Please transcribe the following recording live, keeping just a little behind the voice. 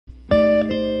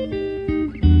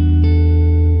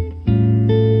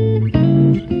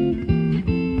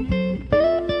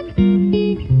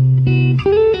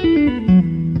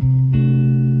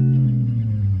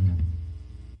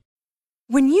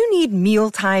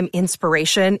mealtime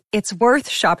inspiration, it's worth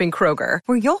shopping Kroger,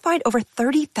 where you'll find over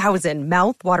 30,000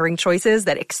 mouth-watering choices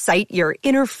that excite your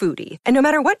inner foodie. And no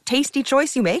matter what tasty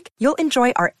choice you make, you'll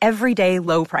enjoy our everyday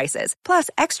low prices, plus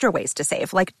extra ways to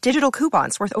save, like digital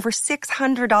coupons worth over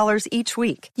 $600 each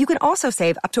week. You can also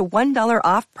save up to $1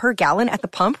 off per gallon at the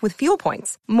pump with fuel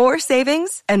points. More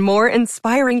savings and more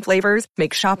inspiring flavors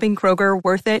make shopping Kroger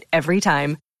worth it every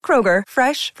time. Kroger,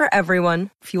 fresh for everyone.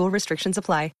 Fuel restrictions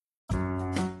apply.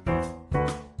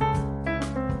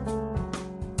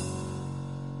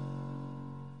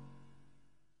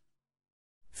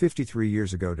 "53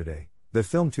 years ago today, the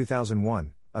film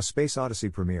 2001, A Space Odyssey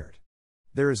premiered.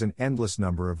 There is an endless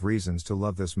number of reasons to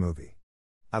love this movie.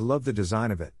 I love the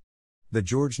design of it. The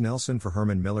George Nelson for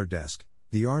Herman Miller desk,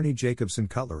 the Arnie Jacobson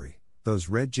cutlery, those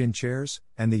red gin chairs,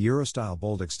 and the Euro-style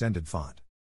bold extended font.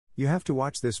 You have to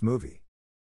watch this movie."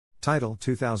 Title: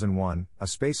 2001, A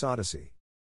Space Odyssey.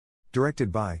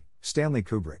 Directed by Stanley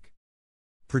Kubrick.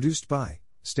 Produced by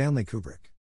Stanley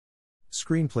Kubrick.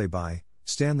 Screenplay by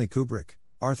Stanley Kubrick,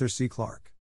 Arthur C.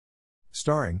 Clarke.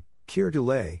 Starring Keir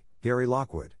Dullea, Gary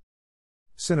Lockwood.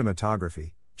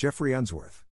 Cinematography: Jeffrey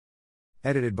Unsworth.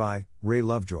 Edited by Ray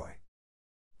Lovejoy.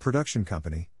 Production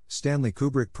company: Stanley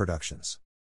Kubrick Productions.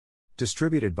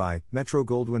 Distributed by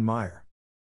Metro-Goldwyn-Mayer.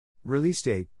 Release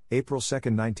date: April 2,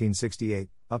 1968,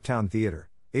 Uptown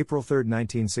Theater, April 3,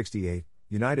 1968,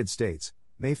 United States,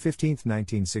 May 15,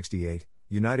 1968,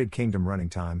 United Kingdom. Running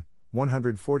time: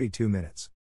 142 minutes.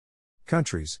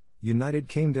 Countries: United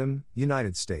Kingdom,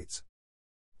 United States.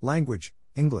 Language: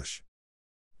 English.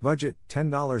 Budget: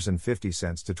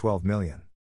 $10.50 to $12 million.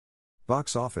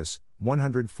 Box office: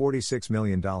 $146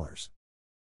 million.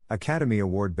 Academy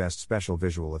Award Best Special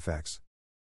Visual Effects.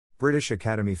 British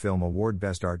Academy Film Award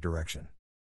Best Art Direction.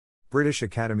 British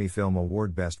Academy Film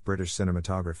Award Best British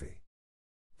Cinematography.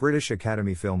 British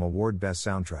Academy Film Award Best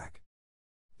Soundtrack.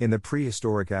 In the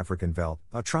prehistoric African veldt,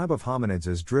 a tribe of hominids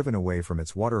is driven away from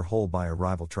its water hole by a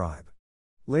rival tribe.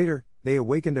 Later, they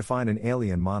awaken to find an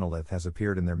alien monolith has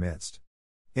appeared in their midst.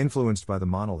 Influenced by the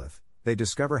monolith, they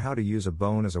discover how to use a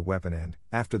bone as a weapon and,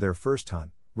 after their first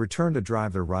hunt, return to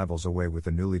drive their rivals away with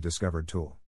the newly discovered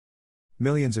tool.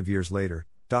 Millions of years later,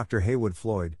 Dr. Heywood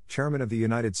Floyd, chairman of the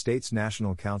United States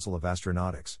National Council of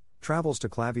Astronautics, travels to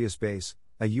Clavius Base,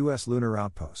 a U.S. lunar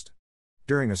outpost.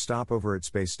 During a stopover at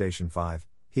Space Station 5,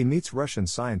 he meets Russian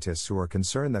scientists who are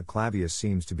concerned that Clavius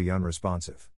seems to be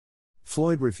unresponsive.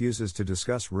 Floyd refuses to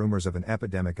discuss rumors of an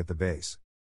epidemic at the base.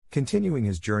 Continuing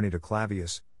his journey to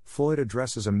Clavius, Floyd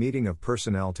addresses a meeting of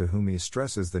personnel to whom he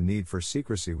stresses the need for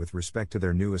secrecy with respect to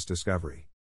their newest discovery.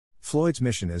 Floyd's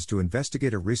mission is to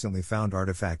investigate a recently found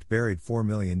artifact buried 4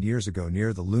 million years ago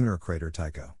near the lunar crater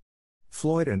Tycho.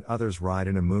 Floyd and others ride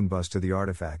in a moonbus to the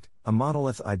artifact, a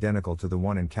monolith identical to the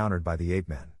one encountered by the ape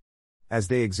men. As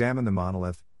they examine the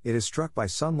monolith, it is struck by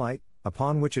sunlight,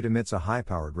 upon which it emits a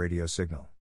high-powered radio signal.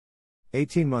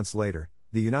 18 months later,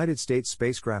 the United States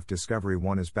spacecraft Discovery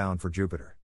 1 is bound for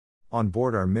Jupiter. On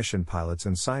board are mission pilots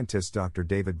and scientists Dr.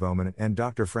 David Bowman and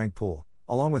Dr. Frank Poole,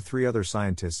 along with 3 other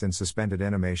scientists in suspended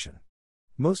animation.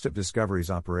 Most of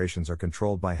Discovery's operations are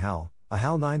controlled by HAL, a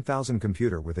HAL 9000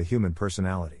 computer with a human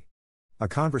personality. A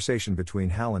conversation between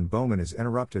HAL and Bowman is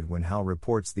interrupted when HAL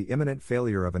reports the imminent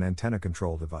failure of an antenna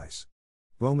control device.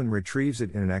 Bowman retrieves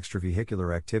it in an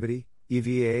extravehicular activity,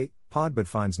 EVA, pod but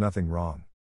finds nothing wrong.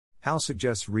 HAL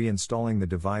suggests reinstalling the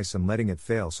device and letting it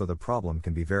fail so the problem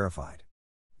can be verified.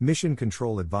 Mission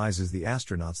Control advises the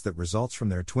astronauts that results from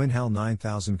their twin HAL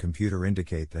 9000 computer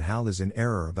indicate that HAL is in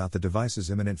error about the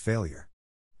device's imminent failure.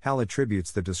 HAL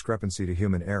attributes the discrepancy to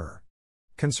human error.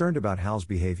 Concerned about HAL's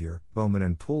behavior, Bowman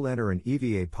and Poole enter an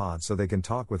EVA pod so they can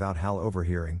talk without HAL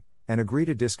overhearing, and agree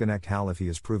to disconnect HAL if he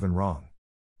is proven wrong.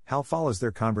 HAL follows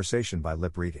their conversation by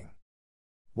lip reading.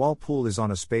 While Poole is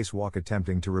on a spacewalk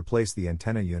attempting to replace the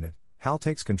antenna unit, HAL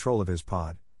takes control of his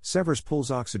pod, severs Poole's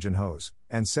oxygen hose,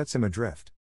 and sets him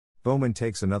adrift. Bowman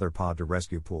takes another pod to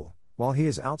rescue Poole. While he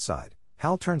is outside,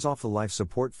 HAL turns off the life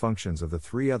support functions of the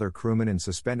 3 other crewmen in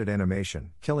suspended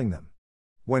animation, killing them.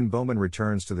 When Bowman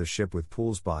returns to the ship with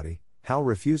Poole's body, HAL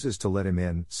refuses to let him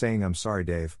in, saying, "I'm sorry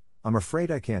Dave, I'm afraid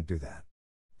I can't do that."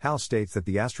 HAL states that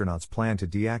the astronauts' plan to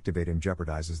deactivate him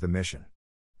jeopardizes the mission.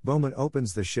 Bowman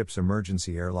opens the ship's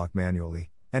emergency airlock manually,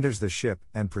 enters the ship,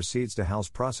 and proceeds to HAL's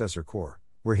processor core,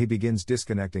 where he begins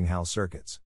disconnecting HAL's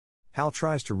circuits. HAL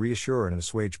tries to reassure and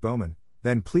assuage Bowman,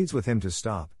 then pleads with him to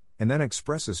stop, and then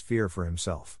expresses fear for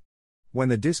himself. When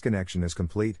the disconnection is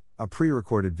complete, a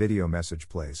pre-recorded video message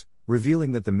plays,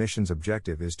 revealing that the mission's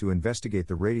objective is to investigate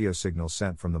the radio signal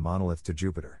sent from the monolith to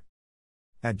Jupiter.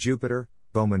 At Jupiter,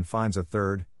 Bowman finds a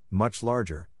third, much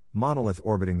larger, monolith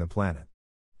orbiting the planet.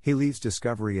 He leaves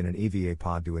Discovery in an EVA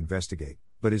pod to investigate,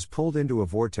 but is pulled into a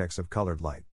vortex of colored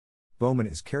light. Bowman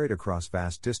is carried across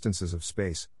vast distances of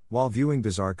space, while viewing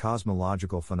bizarre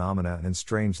cosmological phenomena and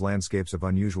strange landscapes of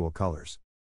unusual colors.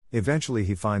 Eventually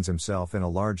he finds himself in a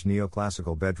large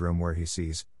neoclassical bedroom where he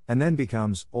sees, and then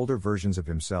becomes, older versions of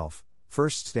himself,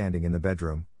 first standing in the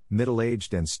bedroom,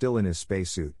 middle-aged and still in his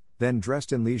spacesuit, then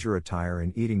dressed in leisure attire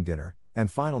and eating dinner, and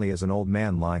finally as an old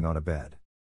man lying on a bed.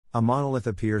 A monolith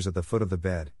appears at the foot of the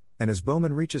bed, and as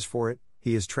Bowman reaches for it,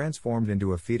 he is transformed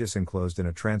into a fetus enclosed in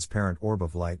a transparent orb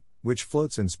of light, which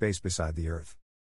floats in space beside the Earth.